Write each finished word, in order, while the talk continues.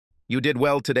You did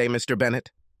well today, Mr.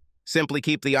 Bennett. Simply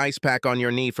keep the ice pack on your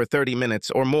knee for 30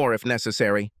 minutes or more if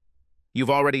necessary. You've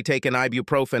already taken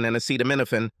ibuprofen and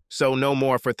acetaminophen, so no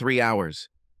more for 3 hours.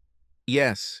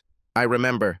 Yes, I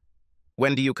remember.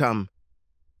 When do you come?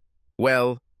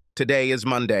 Well, today is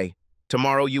Monday.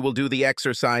 Tomorrow you will do the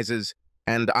exercises,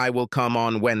 and I will come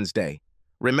on Wednesday.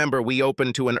 Remember, we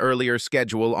open to an earlier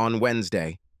schedule on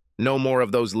Wednesday. No more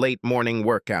of those late morning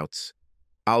workouts.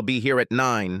 I'll be here at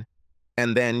 9,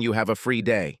 and then you have a free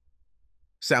day.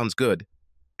 Sounds good.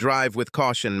 Drive with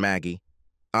caution, Maggie.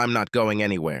 I'm not going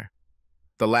anywhere.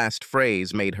 The last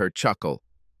phrase made her chuckle.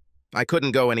 I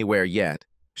couldn't go anywhere yet.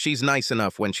 She's nice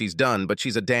enough when she's done, but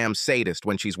she's a damn sadist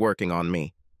when she's working on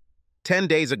me. 10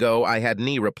 days ago, I had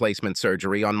knee replacement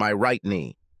surgery on my right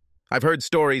knee. I've heard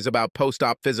stories about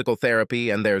post-op physical therapy,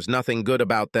 and there's nothing good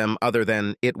about them other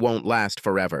than it won't last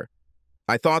forever.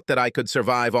 I thought that I could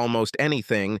survive almost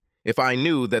anything if I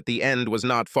knew that the end was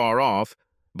not far off,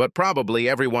 but probably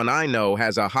everyone I know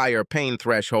has a higher pain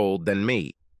threshold than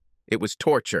me. It was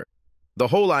torture. The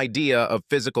whole idea of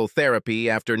physical therapy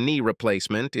after knee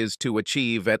replacement is to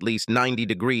achieve at least 90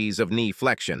 degrees of knee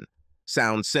flexion.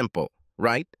 Sounds simple,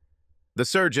 right? The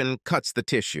surgeon cuts the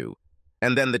tissue,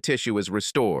 and then the tissue is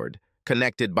restored,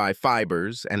 connected by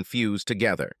fibers and fused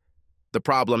together. The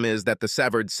problem is that the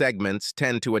severed segments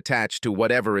tend to attach to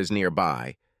whatever is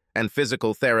nearby, and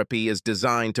physical therapy is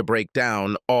designed to break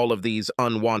down all of these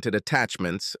unwanted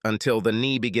attachments until the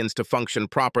knee begins to function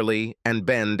properly and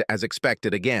bend as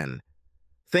expected again.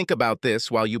 Think about this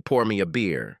while you pour me a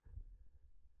beer.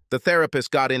 The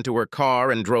therapist got into her car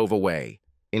and drove away.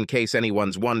 In case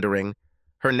anyone's wondering,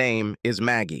 her name is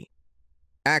Maggie.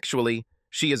 Actually,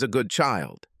 she is a good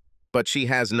child, but she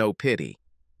has no pity.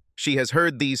 She has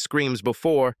heard these screams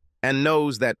before and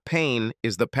knows that pain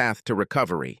is the path to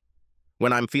recovery.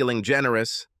 When I'm feeling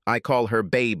generous, I call her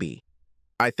baby.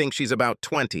 I think she's about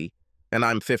 20, and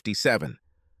I'm 57.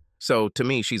 So to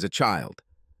me, she's a child.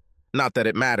 Not that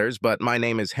it matters, but my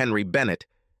name is Henry Bennett,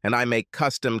 and I make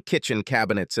custom kitchen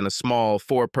cabinets in a small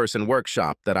 4-person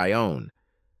workshop that I own.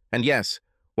 And yes,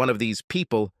 one of these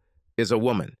people is a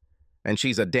woman, and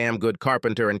she's a damn good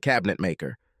carpenter and cabinet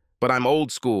maker. But I'm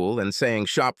old school, and saying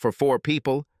shop for 4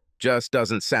 people just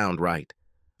doesn't sound right.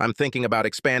 I'm thinking about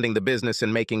expanding the business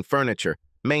and making furniture,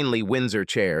 mainly Windsor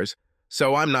chairs,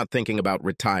 so I'm not thinking about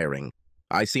retiring.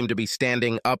 I seem to be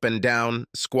standing up and down,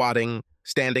 squatting,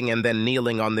 standing and then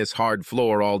kneeling on this hard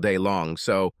floor all day long,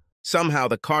 so somehow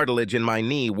the cartilage in my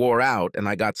knee wore out and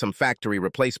I got some factory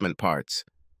replacement parts.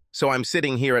 So I'm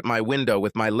sitting here at my window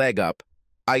with my leg up,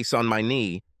 ice on my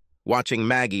knee, watching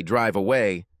Maggie drive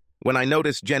away, when I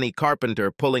noticed Jenny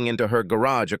Carpenter pulling into her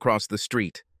garage across the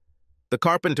street. The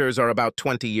Carpenters are about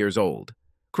 20 years old.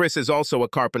 Chris is also a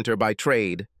carpenter by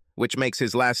trade, which makes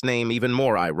his last name even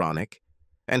more ironic.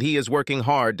 And he is working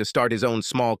hard to start his own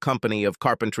small company of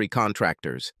carpentry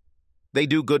contractors. They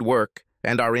do good work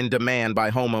and are in demand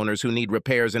by homeowners who need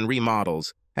repairs and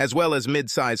remodels, as well as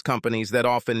mid-size companies that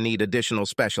often need additional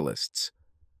specialists.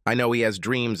 I know he has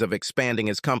dreams of expanding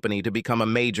his company to become a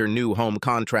major new home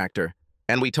contractor,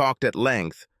 and we talked at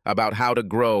length about how to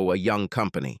grow a young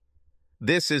company.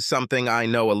 This is something I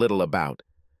know a little about.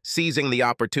 Seizing the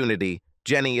opportunity,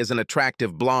 Jenny is an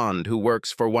attractive blonde who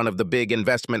works for one of the big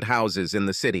investment houses in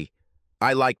the city.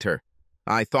 I liked her.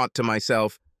 I thought to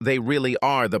myself, they really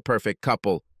are the perfect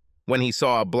couple, when he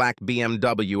saw a black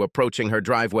BMW approaching her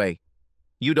driveway.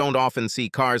 You don't often see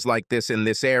cars like this in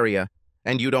this area,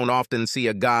 and you don't often see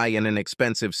a guy in an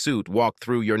expensive suit walk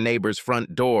through your neighbor's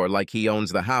front door like he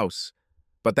owns the house.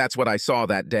 But that's what I saw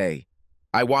that day.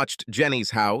 I watched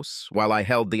Jenny's house while I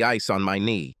held the ice on my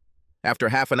knee. After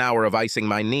half an hour of icing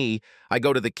my knee, I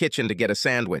go to the kitchen to get a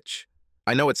sandwich.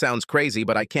 I know it sounds crazy,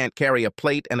 but I can't carry a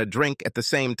plate and a drink at the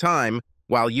same time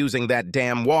while using that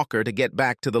damn walker to get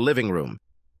back to the living room.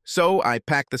 So I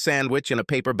pack the sandwich in a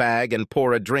paper bag and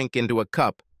pour a drink into a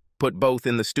cup, put both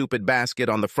in the stupid basket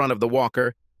on the front of the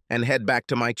walker, and head back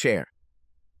to my chair.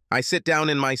 I sit down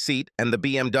in my seat and the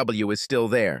BMW is still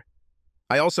there.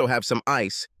 I also have some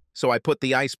ice, so I put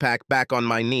the ice pack back on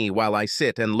my knee while I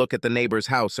sit and look at the neighbor's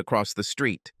house across the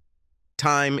street.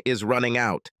 Time is running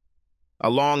out. A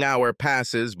long hour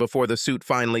passes before the suit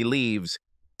finally leaves.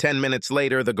 10 minutes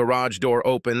later, the garage door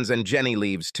opens and Jenny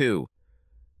leaves too.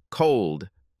 Cold,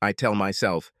 I tell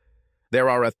myself. There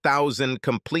are 1,000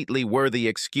 completely worthy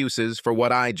excuses for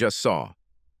what I just saw.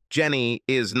 Jenny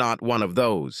is not one of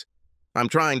those. I'm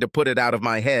trying to put it out of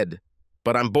my head,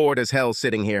 but I'm bored as hell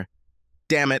sitting here.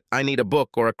 Damn it, I need a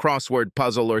book or a crossword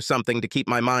puzzle or something to keep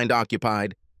my mind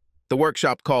occupied. The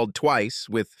workshop called twice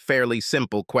with fairly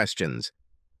simple questions.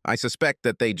 I suspect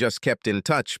that they just kept in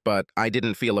touch, but I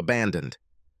didn't feel abandoned.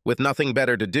 With nothing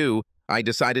better to do, I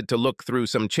decided to look through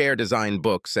some chair design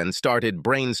books and started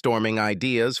brainstorming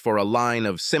ideas for a line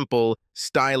of simple,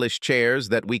 stylish chairs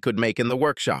that we could make in the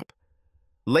workshop.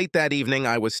 Late that evening,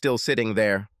 I was still sitting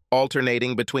there,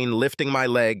 alternating between lifting my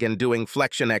leg and doing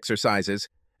flexion exercises,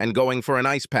 and going for an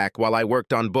ice pack while I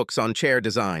worked on books on chair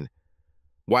design.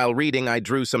 While reading, I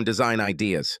drew some design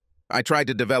ideas. I tried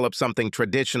to develop something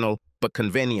traditional but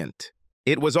convenient.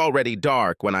 It was already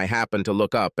dark when I happened to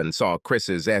look up and saw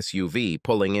Chris's SUV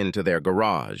pulling into their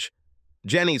garage.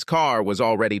 Jenny's car was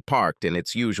already parked in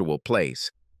its usual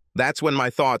place. That's when my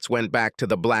thoughts went back to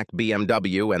the black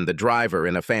BMW and the driver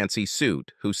in a fancy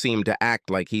suit who seemed to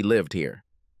act like he lived here.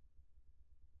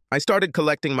 I started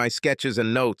collecting my sketches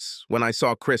and notes when I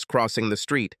saw Chris crossing the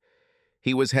street.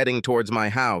 He was heading towards my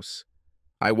house.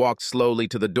 I walked slowly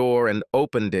to the door and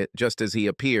opened it just as he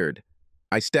appeared.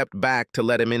 I stepped back to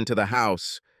let him into the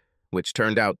house, which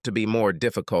turned out to be more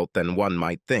difficult than one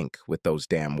might think with those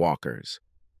damn walkers.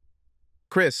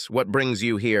 "Chris, what brings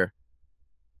you here?"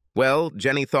 "Well,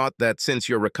 Jenny thought that since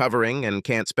you're recovering and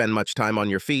can't spend much time on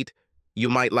your feet, you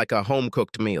might like a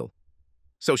home-cooked meal.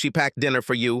 So she packed dinner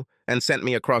for you and sent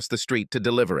me across the street to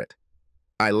deliver it."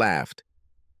 I laughed.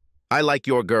 "I like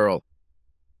your girl."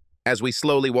 As we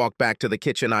slowly walked back to the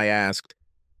kitchen, I asked,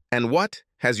 "And what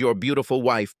has your beautiful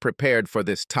wife prepared for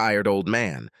this tired old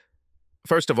man?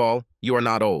 First of all, you are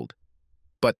not old."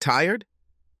 "But tired?"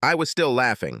 I was still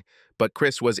laughing, but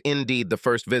Chris was indeed the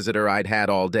first visitor I'd had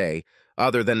all day,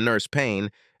 other than Nurse Payne,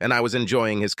 and I was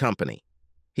enjoying his company.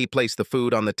 He placed the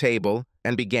food on the table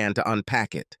and began to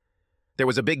unpack it. There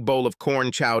was a big bowl of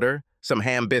corn chowder, some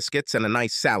ham biscuits, and a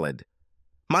nice salad.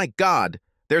 "My God,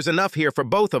 there's enough here for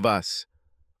both of us."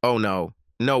 "Oh no,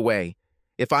 no way.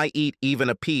 If I eat even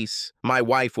a piece, my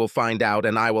wife will find out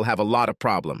and I will have a lot of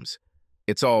problems.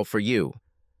 It's all for you."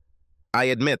 I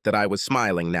admit that I was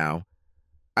smiling now.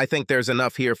 "I think there's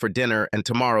enough here for dinner and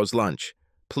tomorrow's lunch.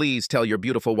 Please tell your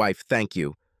beautiful wife thank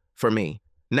you. For me.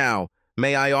 Now,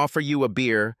 may I offer you a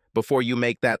beer before you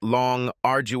make that long,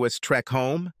 arduous trek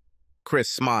home?" Chris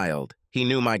smiled. He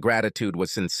knew my gratitude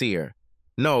was sincere.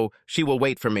 "No, she will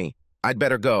wait for me. I'd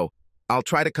better go. I'll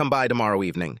try to come by tomorrow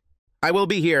evening." "I will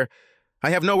be here. I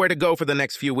have nowhere to go for the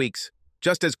next few weeks."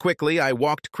 Just as quickly, I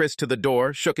walked Chris to the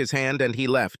door, shook his hand, and he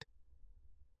left.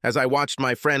 As I watched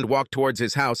my friend walk towards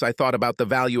his house, I thought about the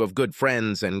value of good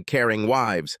friends and caring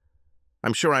wives.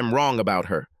 I'm sure I'm wrong about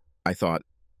her, I thought.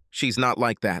 She's not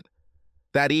like that.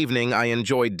 That evening, I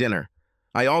enjoyed dinner.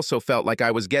 I also felt like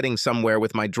I was getting somewhere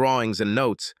with my drawings and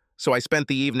notes, so I spent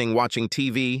the evening watching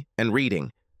TV and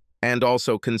reading, and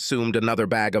also consumed another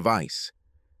bag of ice.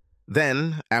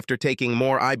 Then, after taking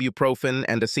more ibuprofen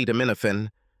and acetaminophen,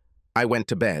 I went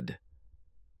to bed.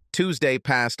 Tuesday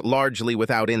passed largely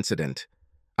without incident.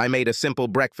 I made a simple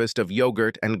breakfast of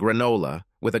yogurt and granola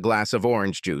with a glass of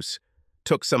orange juice,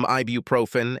 took some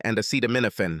ibuprofen and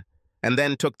acetaminophen, and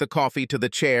then took the coffee to the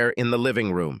chair in the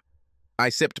living room. I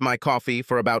sipped my coffee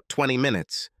for about 20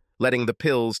 minutes, letting the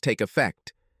pills take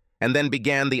effect, and then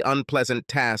began the unpleasant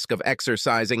task of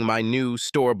exercising my new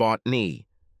store-bought knee.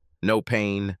 No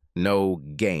pain, no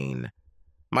gain.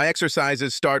 My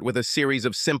exercises start with a series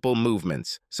of simple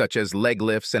movements, such as leg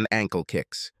lifts and ankle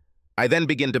kicks. I then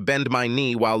begin to bend my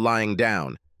knee while lying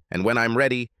down, and when I'm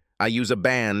ready, I use a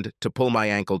band to pull my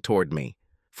ankle toward me,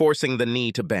 forcing the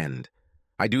knee to bend.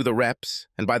 I do the reps,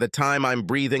 and by the time I'm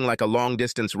breathing like a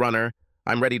long-distance runner,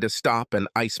 I'm ready to stop and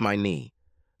ice my knee.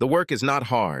 The work is not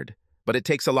hard, but it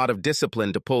takes a lot of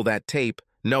discipline to pull that tape,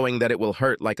 knowing that it will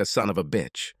hurt like a son of a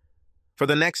bitch. For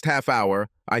the next half hour,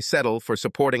 I settle for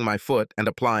supporting my foot and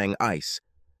applying ice.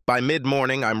 By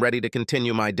mid-morning, I'm ready to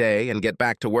continue my day and get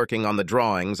back to working on the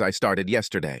drawings I started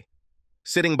yesterday.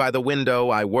 Sitting by the window,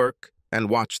 I work and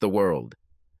watch the world.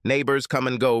 Neighbors come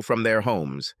and go from their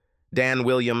homes. Dan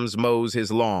Williams mows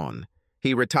his lawn.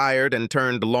 He retired and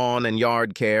turned lawn and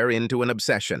yard care into an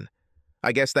obsession.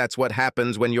 I guess that's what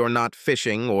happens when you're not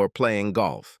fishing or playing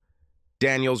golf.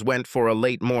 Daniels went for a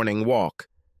late morning walk,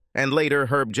 and later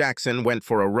Herb Jackson went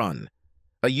for a run.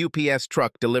 A UPS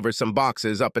truck delivers some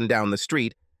boxes up and down the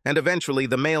street, and eventually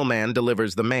the mailman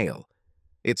delivers the mail.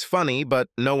 It's funny, but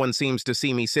no one seems to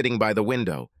see me sitting by the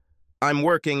window. I'm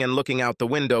working and looking out the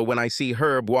window when I see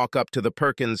Herb walk up to the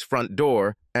Perkins front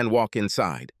door and walk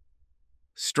inside.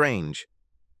 Strange.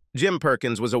 Jim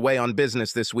Perkins was away on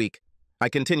business this week. I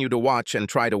continue to watch and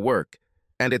try to work,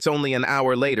 and it's only an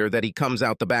hour later that he comes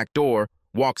out the back door,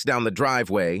 walks down the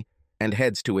driveway, and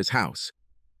heads to his house.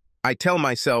 I tell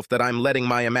myself that I'm letting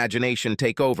my imagination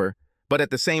take over, but at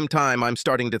the same time I'm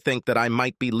starting to think that I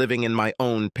might be living in my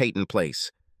own Peyton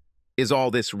place. Is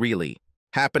all this really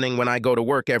happening when I go to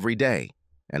work every day?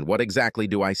 And what exactly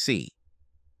do I see?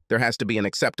 There has to be an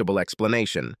acceptable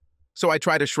explanation, so I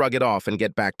try to shrug it off and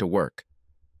get back to work.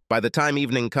 By the time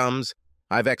evening comes,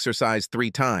 I've exercised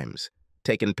 3 times,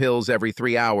 taken pills every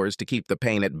 3 hours to keep the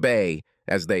pain at bay,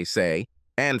 as they say,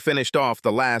 and finished off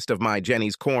the last of my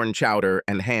Jenny's corn chowder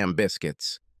and ham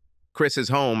biscuits. Chris is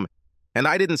home, and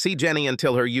I didn't see Jenny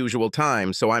until her usual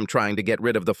time, so I'm trying to get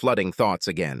rid of the flooding thoughts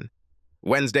again.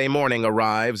 Wednesday morning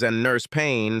arrives, and Nurse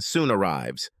Payne soon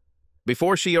arrives.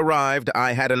 Before she arrived,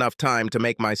 I had enough time to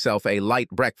make myself a light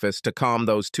breakfast to calm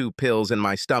those 2 pills in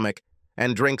my stomach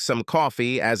and drink some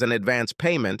coffee as an advance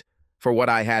payment for what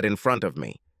I had in front of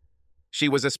me. She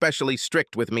was especially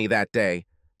strict with me that day,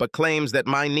 but claims that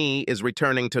my knee is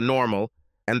returning to normal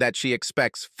and that she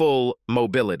expects full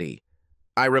mobility.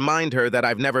 I remind her that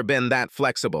I've never been that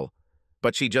flexible,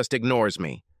 but she just ignores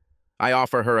me. I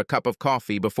offer her a cup of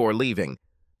coffee before leaving,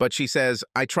 but she says,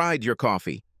 "I tried your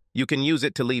coffee. You can use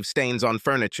it to leave stains on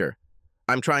furniture."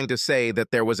 I'm trying to say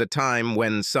that there was a time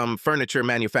when some furniture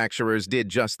manufacturers did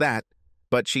just that,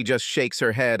 but she just shakes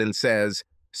her head and says,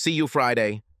 "See you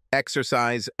Friday,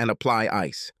 exercise and apply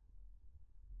ice."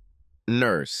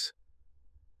 Nurse.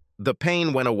 The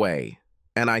pain went away,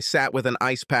 and I sat with an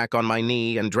ice pack on my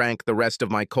knee and drank the rest of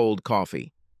my cold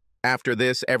coffee. After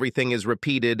this, everything is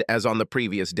repeated as on the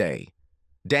previous day.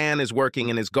 Dan is working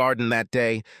in his garden that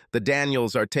day, the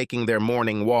Daniels are taking their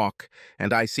morning walk,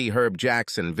 and I see Herb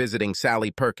Jackson visiting Sally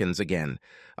Perkins again.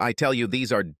 I tell you,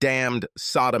 these are damned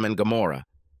Sodom and Gomorrah.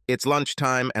 It's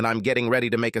lunchtime, and I'm getting ready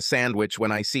to make a sandwich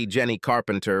when I see Jenny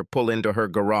Carpenter pull into her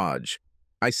garage.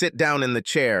 I sit down in the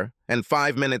chair, and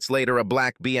 5 minutes later a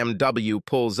black BMW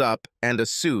pulls up, and a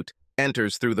suit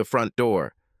enters through the front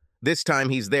door. This time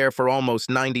he's there for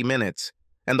almost 90 minutes,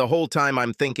 and the whole time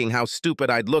I'm thinking how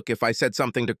stupid I'd look if I said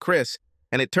something to Chris,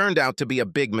 and it turned out to be a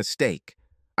big mistake.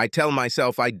 I tell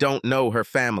myself I don't know her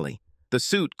family. The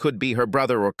suit could be her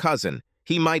brother or cousin.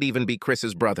 He might even be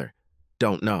Chris's brother.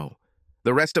 Don't know.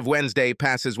 The rest of Wednesday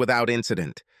passes without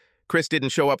incident. Chris didn't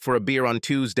show up for a beer on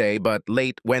Tuesday, but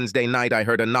late Wednesday night I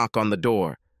heard a knock on the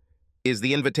door. Is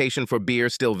the invitation for beer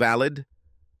still valid?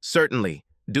 Certainly.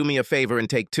 Do me a favor and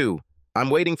take 2. I'm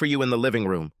waiting for you in the living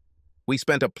room. We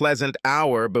spent a pleasant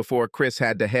hour before Chris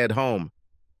had to head home.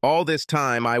 All this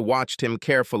time I watched him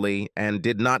carefully and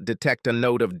did not detect a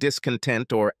note of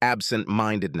discontent or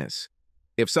absent-mindedness.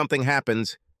 If something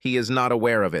happens, he is not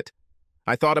aware of it.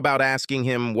 I thought about asking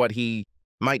him what he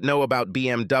might know about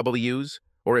BMWs,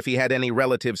 or if he had any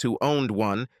relatives who owned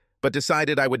one, but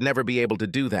decided I would never be able to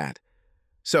do that.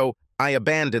 So I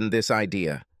abandoned this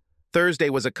idea. Thursday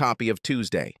was a copy of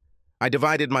Tuesday. I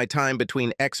divided my time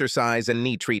between exercise and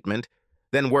knee treatment,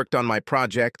 then worked on my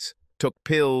projects, took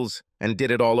pills, and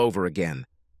did it all over again.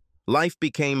 Life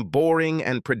became boring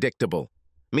and predictable.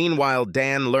 Meanwhile,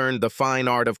 Dan learned the fine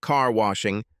art of car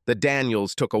washing, the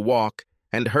Daniels took a walk,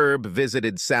 and Herb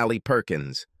visited Sally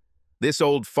Perkins. This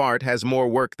old fart has more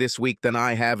work this week than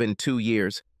I have in 2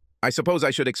 years. I suppose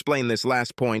I should explain this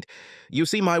last point. You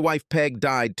see, my wife Peg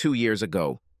died 2 years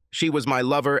ago. She was my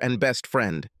lover and best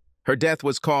friend. Her death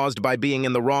was caused by being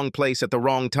in the wrong place at the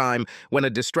wrong time when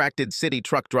a distracted city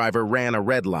truck driver ran a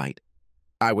red light.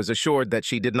 I was assured that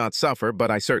she did not suffer, but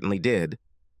I certainly did.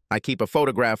 I keep a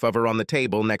photograph of her on the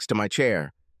table next to my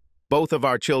chair. Both of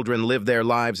our children live their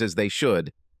lives as they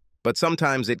should, but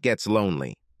sometimes it gets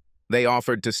lonely. They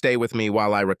offered to stay with me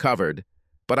while I recovered,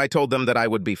 but I told them that I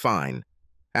would be fine.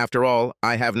 After all,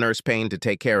 I have Nurse Payne to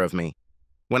take care of me.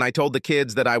 When I told the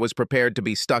kids that I was prepared to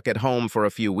be stuck at home for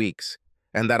a few weeks,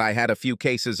 and that I had a few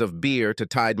cases of beer to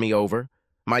tide me over,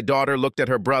 my daughter looked at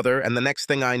her brother, and the next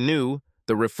thing I knew,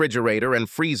 the refrigerator and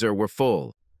freezer were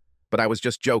full. But I was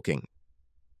just joking.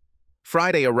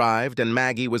 Friday arrived, and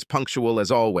Maggie was punctual as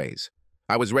always.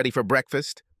 I was ready for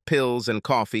breakfast, pills, and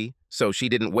coffee, so she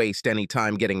didn't waste any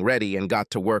time getting ready and got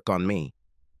to work on me.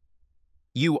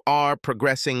 You are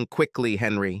progressing quickly,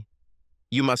 Henry.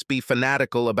 You must be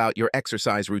fanatical about your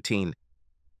exercise routine.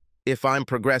 If I'm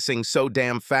progressing so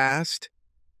damn fast,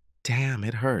 damn,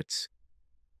 it hurts.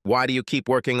 Why do you keep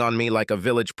working on me like a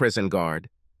village prison guard?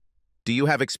 Do you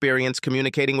have experience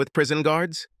communicating with prison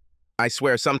guards? I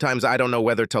swear sometimes I don't know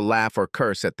whether to laugh or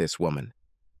curse at this woman.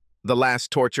 The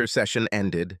last torture session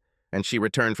ended, and she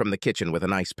returned from the kitchen with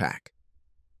an ice pack.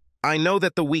 I know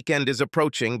that the weekend is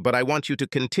approaching, but I want you to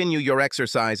continue your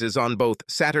exercises on both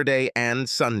Saturday and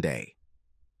Sunday.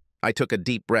 I took a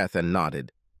deep breath and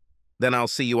nodded. Then I'll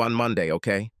see you on Monday,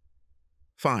 okay?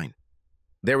 Fine.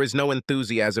 There is no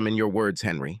enthusiasm in your words,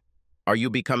 Henry. Are you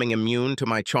becoming immune to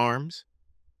my charms?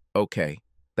 Okay.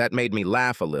 That made me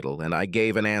laugh a little, and I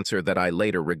gave an answer that I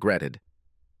later regretted.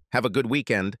 Have a good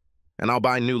weekend, and I'll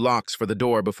buy new locks for the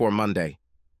door before Monday.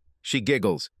 She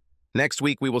giggles. Next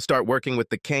week, we will start working with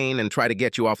the cane and try to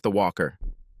get you off the walker.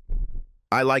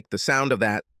 I liked the sound of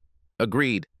that.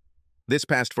 Agreed. This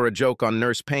passed for a joke on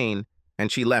Nurse Payne,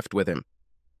 and she left with him.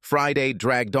 Friday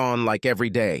dragged on like every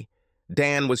day.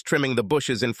 Dan was trimming the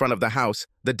bushes in front of the house,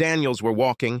 the Daniels were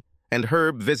walking, and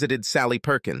Herb visited Sally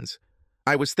Perkins.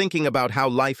 I was thinking about how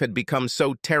life had become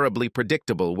so terribly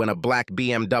predictable when a black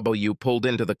BMW pulled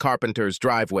into the carpenter's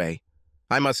driveway.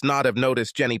 I must not have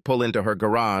noticed Jenny pull into her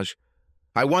garage.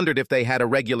 I wondered if they had a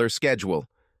regular schedule,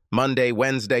 Monday,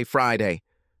 Wednesday, Friday,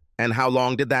 and how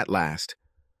long did that last?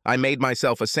 I made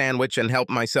myself a sandwich and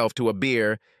helped myself to a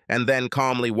beer, and then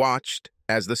calmly watched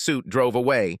as the suit drove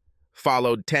away,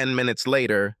 followed 10 minutes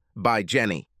later by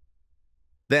Jenny.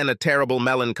 Then a terrible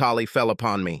melancholy fell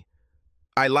upon me.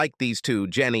 I like these two,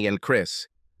 Jenny and Chris.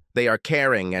 They are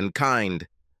caring and kind.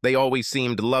 They always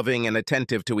seemed loving and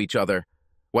attentive to each other.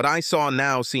 What I saw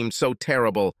now seemed so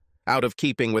terrible, out of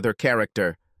keeping with her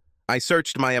character. I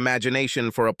searched my imagination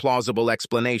for a plausible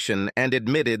explanation and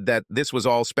admitted that this was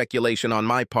all speculation on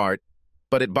my part,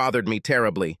 but it bothered me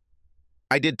terribly.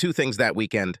 I did two things that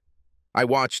weekend. I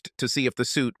watched to see if the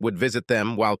suit would visit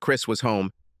them while Chris was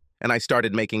home, and I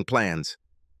started making plans.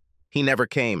 He never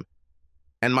came,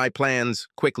 and my plans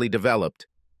quickly developed.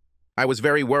 I was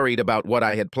very worried about what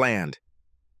I had planned.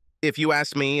 If you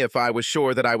asked me if I was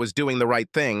sure that I was doing the right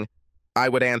thing, I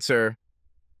would answer,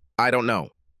 I don't know.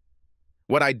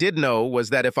 What I did know was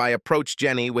that if I approached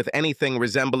Jenny with anything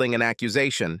resembling an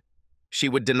accusation, she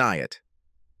would deny it.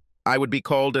 I would be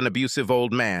called an abusive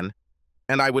old man,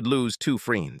 and I would lose 2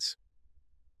 friends.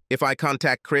 If I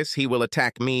contact Chris, he will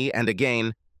attack me, and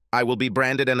again, I will be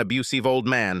branded an abusive old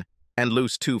man and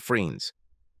lose 2 friends.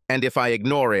 And if I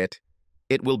ignore it,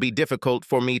 it will be difficult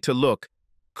for me to look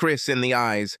Chris in the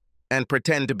eyes and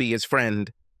pretend to be his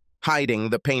friend, hiding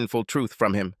the painful truth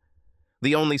from him.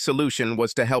 The only solution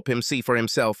was to help him see for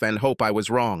himself and hope I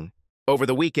was wrong. Over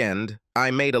the weekend,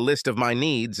 I made a list of my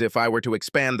needs if I were to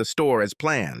expand the store as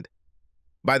planned.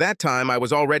 By that time, I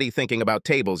was already thinking about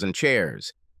tables and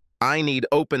chairs. I need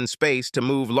open space to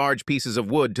move large pieces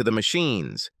of wood to the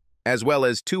machines, as well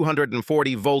as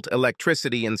 240-volt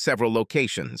electricity in several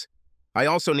locations. I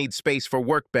also need space for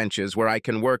workbenches where I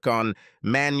can work on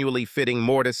manually fitting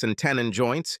mortise and tenon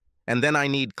joints, and then I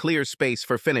need clear space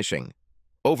for finishing.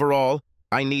 Overall,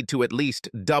 I need to at least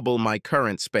double my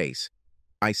current space.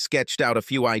 I sketched out a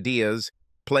few ideas,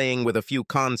 playing with a few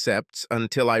concepts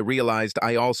until I realized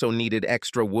I also needed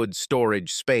extra wood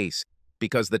storage space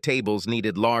because the tables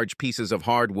needed large pieces of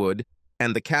hardwood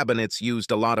and the cabinets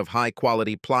used a lot of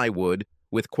high-quality plywood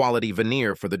with quality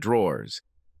veneer for the drawers.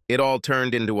 It all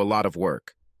turned into a lot of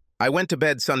work. I went to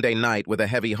bed Sunday night with a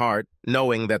heavy heart,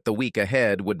 knowing that the week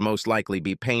ahead would most likely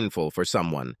be painful for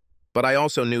someone, but I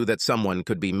also knew that someone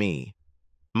could be me.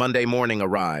 Monday morning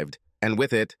arrived, and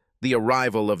with it, the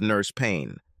arrival of Nurse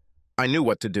Payne. I knew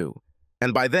what to do,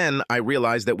 and by then I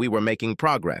realized that we were making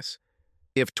progress.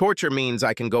 If torture means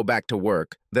I can go back to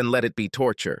work, then let it be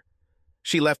torture.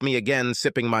 She left me again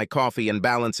sipping my coffee and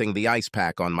balancing the ice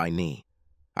pack on my knee.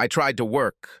 I tried to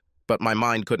work, but my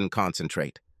mind couldn't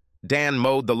concentrate. Dan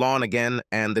mowed the lawn again,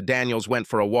 and the Daniels went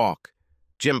for a walk.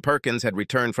 Jim Perkins had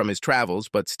returned from his travels,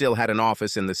 but still had an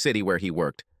office in the city where he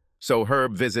worked, so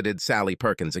Herb visited Sally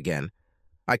Perkins again.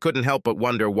 I couldn't help but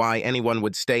wonder why anyone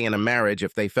would stay in a marriage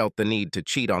if they felt the need to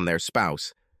cheat on their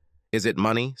spouse. Is it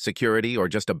money, security, or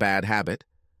just a bad habit?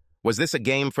 Was this a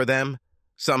game for them?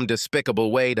 Some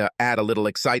despicable way to add a little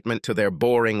excitement to their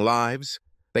boring lives?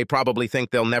 They probably think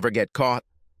they'll never get caught.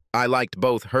 I liked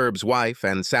both Herb's wife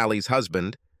and Sally's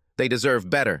husband. They deserve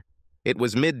better. It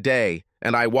was midday,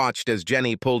 and I watched as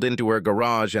Jenny pulled into her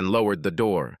garage and lowered the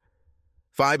door.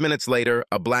 5 minutes later,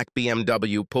 a black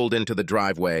BMW pulled into the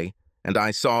driveway, and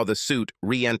I saw the suit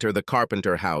re-enter the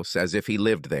Carpenter house as if he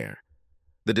lived there.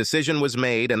 The decision was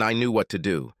made, and I knew what to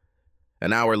do.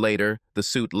 An hour later, the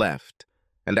suit left,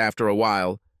 and after a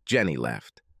while, Jenny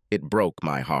left. It broke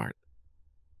my heart.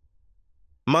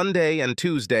 Monday and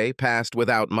Tuesday passed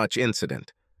without much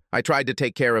incident. I tried to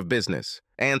take care of business,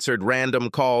 answered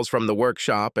random calls from the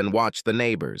workshop, and watched the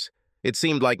neighbors. It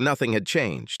seemed like nothing had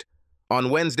changed. On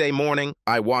Wednesday morning,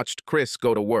 I watched Chris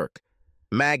go to work.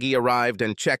 Maggie arrived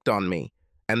and checked on me,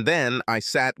 and then I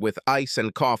sat with ice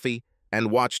and coffee and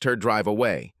watched her drive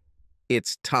away.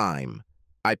 It's time.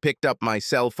 I picked up my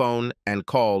cell phone and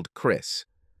called Chris.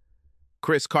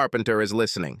 Chris Carpenter is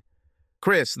listening.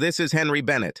 Chris, this is Henry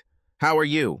Bennett. How are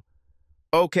you?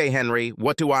 Okay, Henry,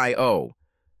 what do I owe?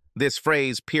 This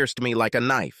phrase pierced me like a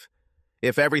knife.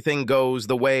 If everything goes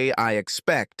the way I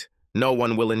expect, no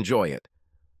one will enjoy it.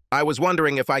 I was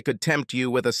wondering if I could tempt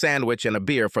you with a sandwich and a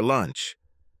beer for lunch.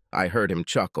 I heard him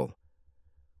chuckle.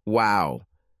 Wow.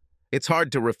 It's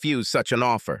hard to refuse such an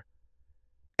offer.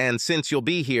 And since you'll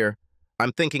be here,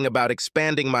 I'm thinking about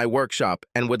expanding my workshop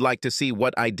and would like to see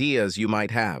what ideas you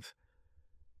might have.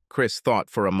 Chris thought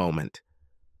for a moment.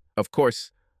 Of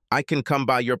course, I can come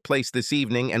by your place this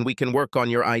evening and we can work on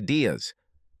your ideas.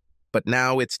 But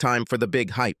now it's time for the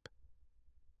big hype.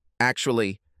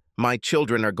 Actually, my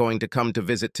children are going to come to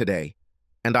visit today,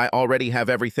 and I already have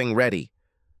everything ready.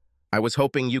 I was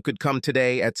hoping you could come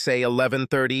today at, say,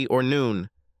 11:30 or noon.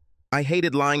 I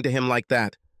hated lying to him like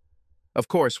that. Of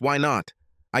course, why not?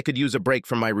 I could use a break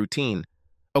from my routine.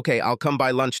 Okay, I'll come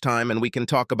by lunchtime and we can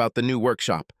talk about the new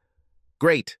workshop.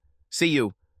 Great. See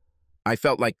you. I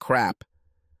felt like crap.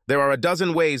 There are a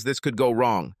dozen ways this could go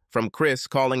wrong, from Chris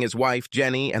calling his wife,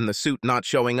 Jenny, and the suit not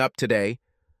showing up today,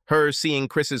 her seeing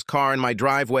Chris's car in my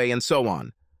driveway, and so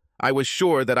on. I was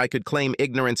sure that I could claim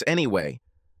ignorance anyway,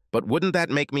 but wouldn't that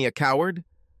make me a coward?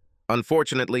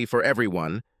 Unfortunately for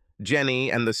everyone, Jenny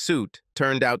and the suit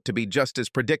turned out to be just as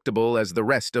predictable as the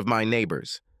rest of my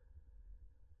neighbors.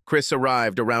 Chris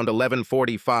arrived around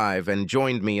 11:45 and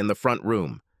joined me in the front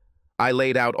room. I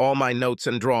laid out all my notes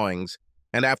and drawings,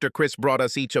 and after Chris brought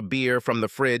us each a beer from the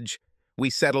fridge, we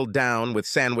settled down with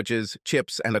sandwiches,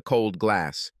 chips, and a cold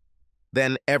glass.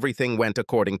 Then everything went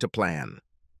according to plan.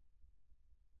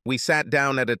 We sat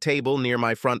down at a table near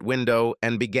my front window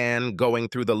and began going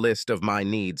through the list of my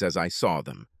needs as I saw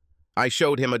them. I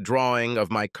showed him a drawing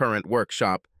of my current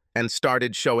workshop and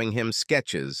started showing him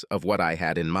sketches of what I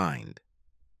had in mind.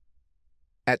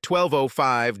 At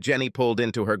 12:05, Jenny pulled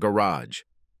into her garage.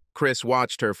 Chris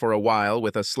watched her for a while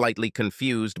with a slightly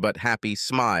confused but happy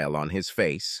smile on his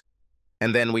face.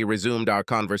 And then we resumed our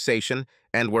conversation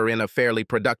and were in a fairly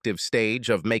productive stage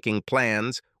of making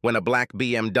plans when a black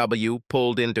BMW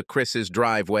pulled into Chris's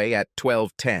driveway at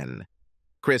 12:10.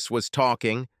 Chris was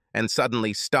talking and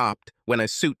suddenly stopped when a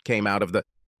suit came out of the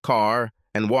car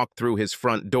and walked through his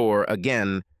front door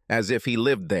again as if he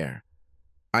lived there.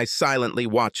 I silently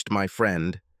watched my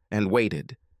friend and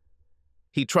waited.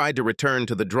 He tried to return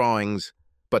to the drawings,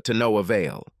 but to no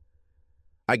avail.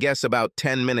 I guess about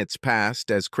 10 minutes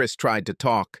passed as Chris tried to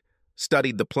talk,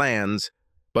 studied the plans,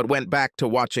 but went back to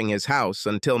watching his house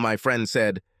until my friend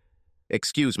said,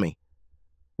 "Excuse me."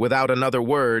 Without another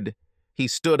word, he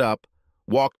stood up,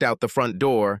 walked out the front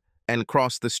door, and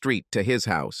crossed the street to his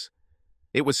house.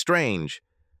 It was strange,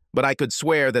 but I could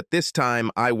swear that this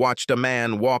time I watched a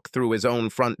man walk through his own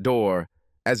front door,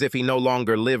 as if he no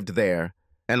longer lived there,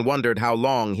 and wondered how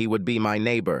long he would be my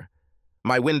neighbor.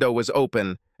 My window was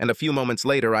open, and a few moments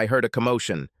later I heard a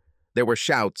commotion. There were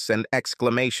shouts and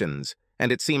exclamations,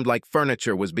 and it seemed like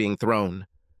furniture was being thrown.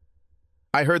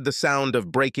 I heard the sound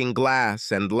of breaking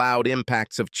glass and loud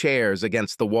impacts of chairs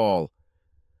against the wall.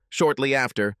 Shortly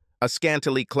after, a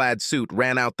scantily clad suit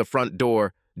ran out the front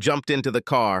door, jumped into the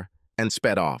car, and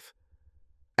sped off.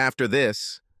 After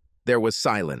this, there was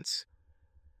silence.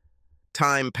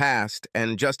 Time passed,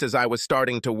 and just as I was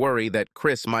starting to worry that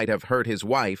Chris might have hurt his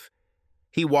wife,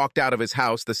 he walked out of his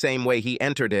house the same way he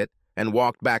entered it and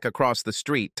walked back across the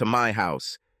street to my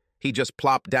house. He just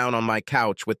plopped down on my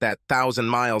couch with that 1,000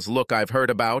 miles look I've heard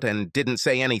about and didn't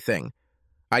say anything.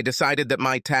 I decided that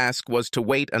my task was to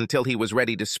wait until he was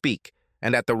ready to speak,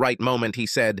 and at the right moment he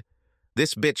said,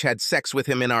 "This bitch had sex with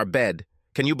him in our bed.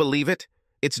 Can you believe it?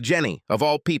 It's Jenny, of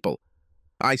all people."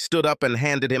 I stood up and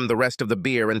handed him the rest of the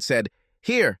beer and said,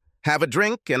 "Here, have a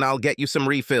drink and I'll get you some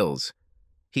refills."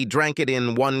 He drank it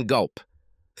in one gulp.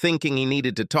 Thinking he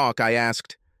needed to talk, I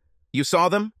asked, "You saw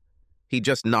them?" He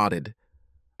just nodded.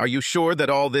 "Are you sure that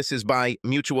all this is by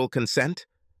mutual consent?"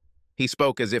 He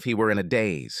spoke as if he were in a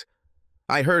daze.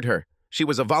 I heard her. She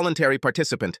was a voluntary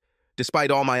participant.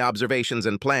 Despite all my observations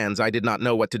and plans, I did not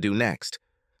know what to do next.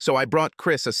 So I brought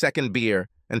Chris a second beer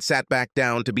and sat back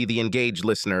down to be the engaged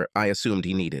listener I assumed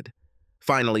he needed.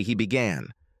 Finally, he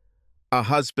began. "A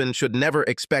husband should never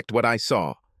expect what I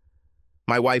saw.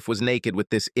 My wife was naked with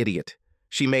this idiot.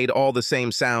 She made all the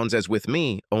same sounds as with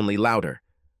me, only louder.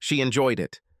 She enjoyed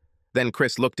it. Then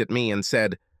Chris looked at me and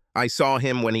said, 'I saw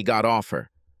him when he got off her.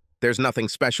 There's nothing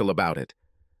special about it.'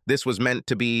 This was meant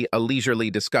to be a leisurely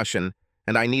discussion,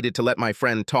 and I needed to let my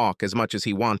friend talk as much as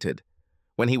he wanted.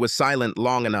 When he was silent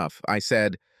long enough, I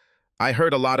said, 'I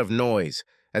heard a lot of noise,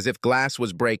 as if glass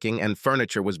was breaking and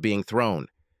furniture was being thrown.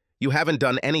 You haven't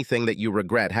done anything that you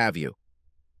regret, have you?'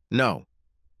 'No.'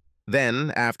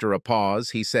 Then, after a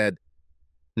pause, he said,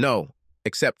 'No,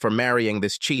 except for marrying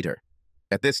this cheater.'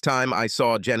 At this time, I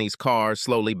saw Jenny's car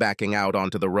slowly backing out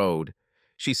onto the road.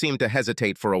 She seemed to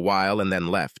hesitate for a while and then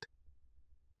left.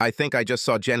 I think I just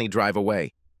saw Jenny drive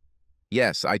away.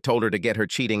 Yes, I told her to get her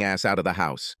cheating ass out of the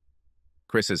house."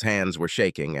 Chris's hands were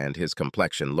shaking and his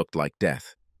complexion looked like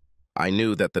death. I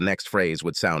knew that the next phrase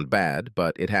would sound bad,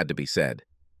 but it had to be said.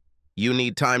 You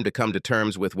need time to come to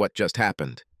terms with what just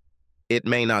happened. It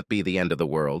may not be the end of the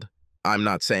world. I'm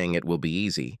not saying it will be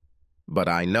easy, but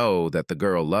I know that the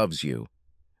girl loves you.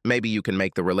 Maybe you can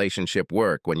make the relationship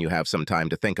work when you have some time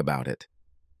to think about it.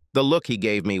 The look he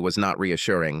gave me was not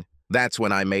reassuring. That's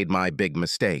when I made my big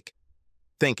mistake.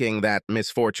 Thinking that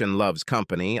misfortune loves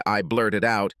company, I blurted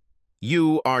out,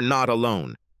 "You are not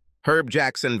alone. Herb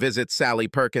Jackson visits Sally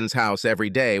Perkins' house every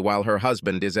day while her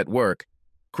husband is at work."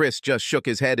 Chris just shook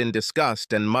his head in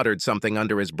disgust and muttered something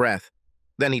under his breath.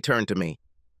 Then he turned to me.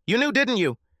 "You knew, didn't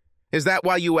you? Is that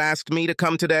why you asked me to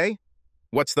come today?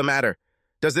 What's the matter?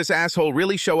 Does this asshole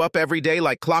really show up every day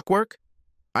like clockwork?"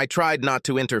 I tried not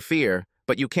to interfere,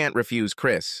 but you can't refuse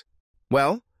Chris.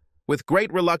 "Well," with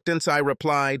great reluctance I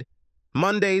replied,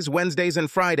 "Mondays, Wednesdays,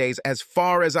 and Fridays, as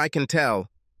far as I can tell."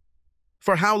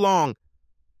 "For how long?"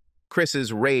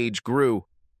 Chris's rage grew.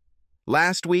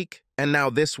 "Last week, and now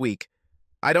this week.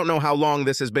 I don't know how long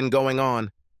this has been going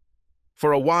on.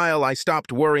 For a while, I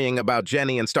stopped worrying about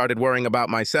Jenny and started worrying about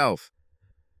myself."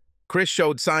 Chris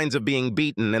showed signs of being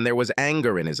beaten, and there was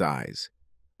anger in his eyes.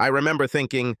 I remember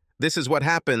thinking, this is what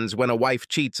happens when a wife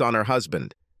cheats on her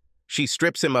husband. She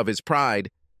strips him of his pride,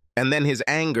 and then his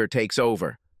anger takes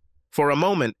over. For a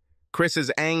moment,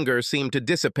 Chris's anger seemed to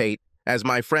dissipate as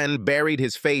my friend buried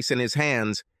his face in his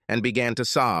hands and began to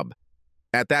sob.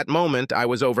 At that moment, I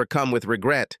was overcome with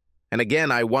regret, and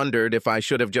again I wondered if I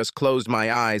should have just closed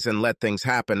my eyes and let things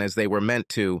happen as they were meant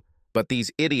to, but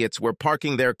these idiots were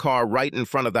parking their car right in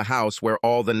front of the house where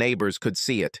all the neighbors could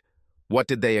see it. What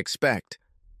did they expect?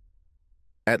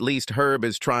 At least Herb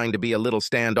is trying to be a little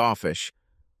standoffish,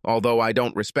 although I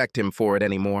don't respect him for it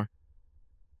anymore.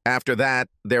 After that,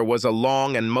 there was a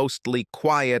long and mostly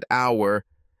quiet hour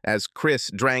as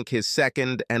Chris drank his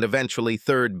second and eventually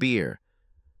third beer.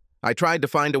 I tried to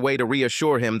find a way to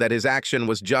reassure him that his action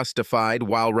was justified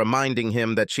while reminding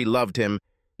him that she loved him,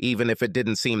 even if it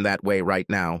didn't seem that way right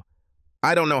now.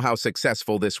 I don't know how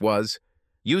successful this was.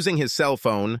 Using his cell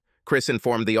phone, Chris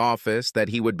informed the office that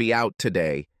he would be out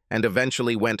today and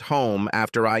eventually went home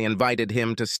after I invited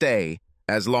him to stay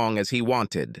as long as he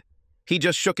wanted. He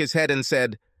just shook his head and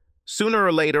said, "Sooner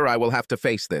or later I will have to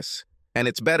face this, and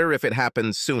it's better if it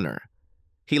happens sooner."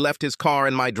 He left his car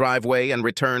in my driveway and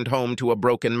returned home to a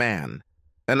broken man.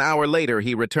 An hour later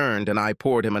he returned and I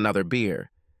poured him another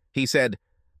beer. He said,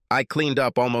 "I cleaned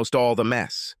up almost all the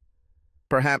mess."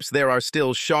 Perhaps there are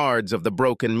still shards of the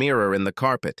broken mirror in the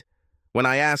carpet. When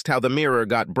I asked how the mirror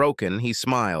got broken, he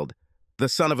smiled. The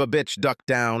son of a bitch ducked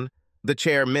down. The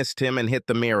chair missed him and hit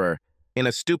the mirror. In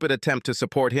a stupid attempt to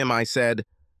support him, I said,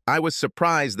 "I was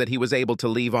surprised that he was able to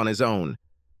leave on his own."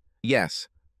 "Yes,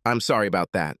 I'm sorry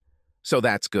about that. So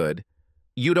that's good.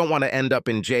 You don't want to end up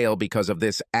in jail because of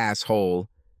this asshole."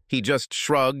 He just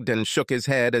shrugged and shook his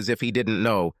head as if he didn't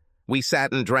know. We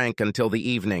sat and drank until the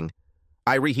evening.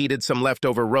 I reheated some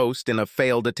leftover roast in a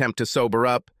failed attempt to sober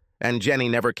up, and Jenny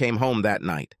never came home that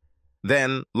night.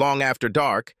 Then, long after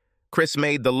dark, Chris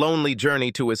made the lonely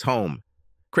journey to his home.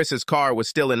 Chris's car was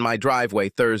still in my driveway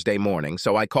Thursday morning,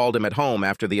 so I called him at home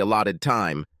after the allotted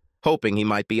time, hoping he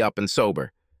might be up and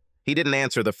sober. He didn't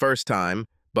answer the first time,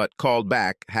 but called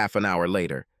back half an hour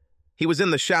later. He was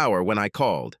in the shower when I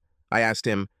called. I asked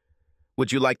him,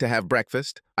 "Would you like to have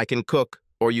breakfast? I can cook,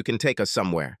 or you can take us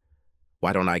somewhere."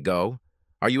 "Why don't I go?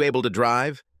 Are you able to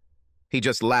drive?" He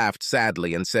just laughed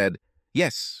sadly and said,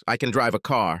 "Yes, I can drive a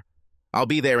car. I'll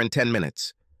be there in 10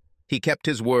 minutes. He kept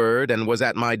his word and was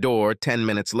at my door 10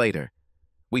 minutes later.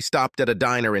 We stopped at a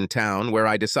diner in town where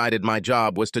I decided my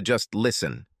job was to just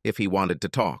listen if he wanted to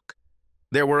talk.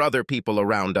 There were other people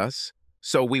around us,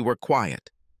 so we were quiet.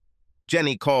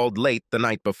 Jenny called late the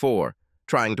night before,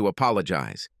 trying to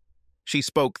apologize. She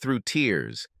spoke through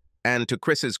tears, and to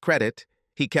Chris's credit,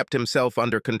 he kept himself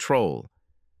under control.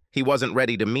 He wasn't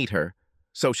ready to meet her,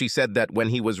 so she said that when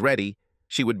he was ready,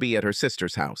 she would be at her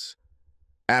sister's house.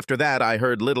 After that, I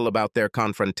heard little about their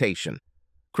confrontation.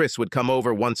 Chris would come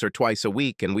over once or twice a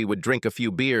week, and we would drink a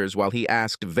few beers while he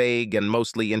asked vague and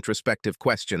mostly introspective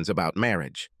questions about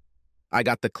marriage. I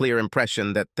got the clear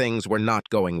impression that things were not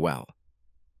going well.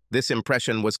 This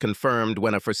impression was confirmed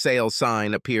when a for sale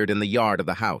sign appeared in the yard of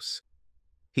the house.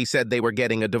 He said they were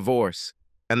getting a divorce,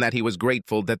 and that he was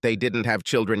grateful that they didn't have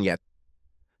children yet.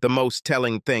 The most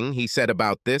telling thing he said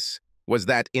about this was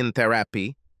that in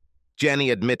therapy,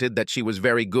 Jenny admitted that she was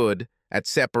very good at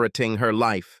separating her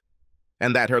life,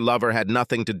 and that her lover had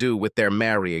nothing to do with their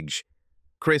marriage.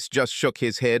 Chris just shook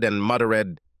his head and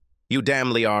muttered, "You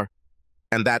damnly are."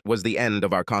 And that was the end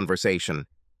of our conversation.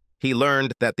 He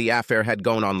learned that the affair had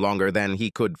gone on longer than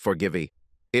he could forgive.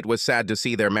 It was sad to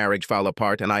see their marriage fall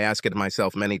apart, and I asked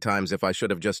myself many times if I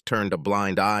should have just turned a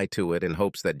blind eye to it in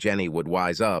hopes that Jenny would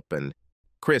wise up and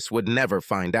Chris would never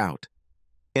find out.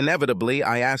 Inevitably,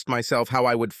 I asked myself how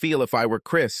I would feel if I were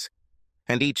Chris,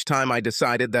 and each time I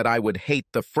decided that I would hate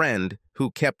the friend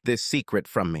who kept this secret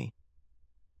from me.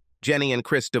 Jenny and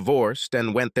Chris divorced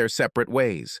and went their separate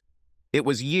ways. It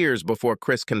was years before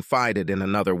Chris confided in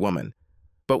another woman,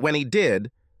 but when he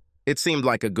did, it seemed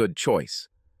like a good choice.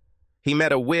 He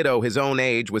met a widow his own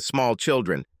age with small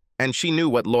children, and she knew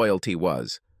what loyalty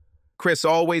was. Chris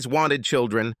always wanted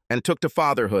children and took to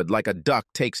fatherhood like a duck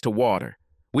takes to water.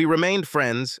 We remained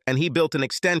friends, and he built an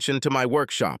extension to my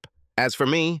workshop. As for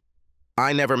me,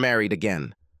 I never married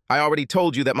again. I already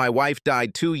told you that my wife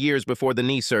died 2 years before the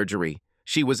knee surgery.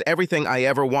 She was everything I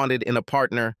ever wanted in a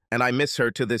partner, and I miss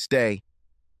her to this day.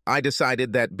 I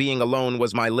decided that being alone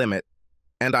was my limit,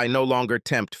 and I no longer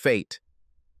tempt fate.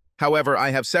 However, I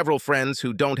have several friends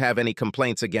who don't have any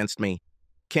complaints against me,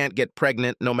 can't get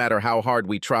pregnant no matter how hard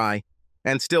we try,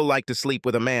 and still like to sleep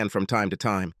with a man from time to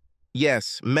time.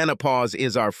 Yes, menopause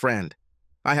is our friend.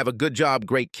 I have a good job,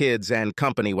 great kids, and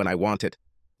company when I want it.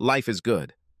 Life is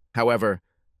good. However,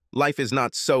 life is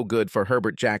not so good for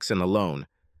Herbert Jackson alone.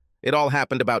 It all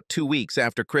happened about 2 weeks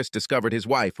after Chris discovered his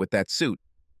wife with that suit.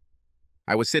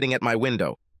 I was sitting at my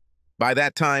window. By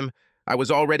that time, I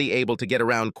was already able to get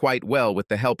around quite well with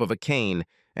the help of a cane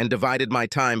and divided my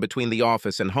time between the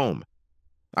office and home.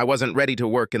 I wasn't ready to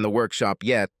work in the workshop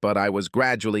yet, but I was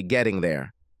gradually getting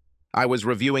there. I was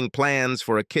reviewing plans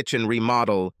for a kitchen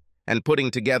remodel and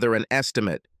putting together an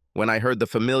estimate when I heard the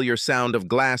familiar sound of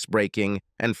glass breaking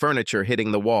and furniture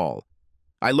hitting the wall.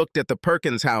 I looked at the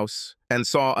Perkins house and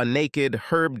saw a naked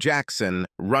Herb Jackson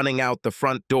running out the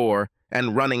front door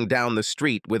and running down the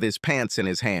street with his pants in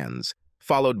his hands,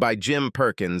 followed by Jim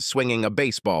Perkins swinging a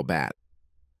baseball bat.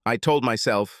 I told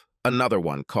myself, another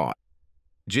one caught.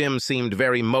 Jim seemed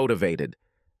very motivated,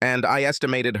 and I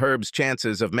estimated Herb's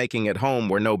chances of making it home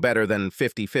were no better than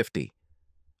 50-50.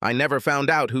 I never found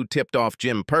out who tipped off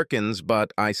Jim Perkins,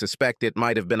 but I suspect it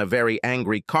might have been a very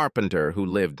angry carpenter who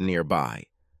lived nearby.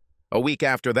 A week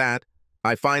after that,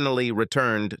 I finally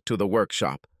returned to the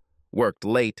workshop, worked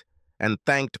late, and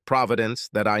thanked Providence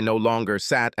that I no longer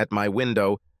sat at my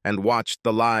window and watched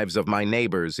the lives of my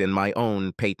neighbors in my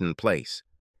own Peyton place.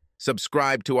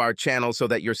 Subscribe to our channel so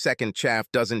that your second chaff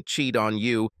doesn't cheat on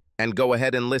you, and go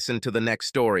ahead and listen to the next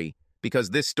story,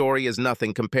 because this story is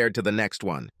nothing compared to the next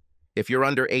one. If you're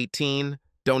under 18,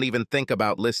 don't even think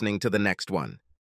about listening to the next one.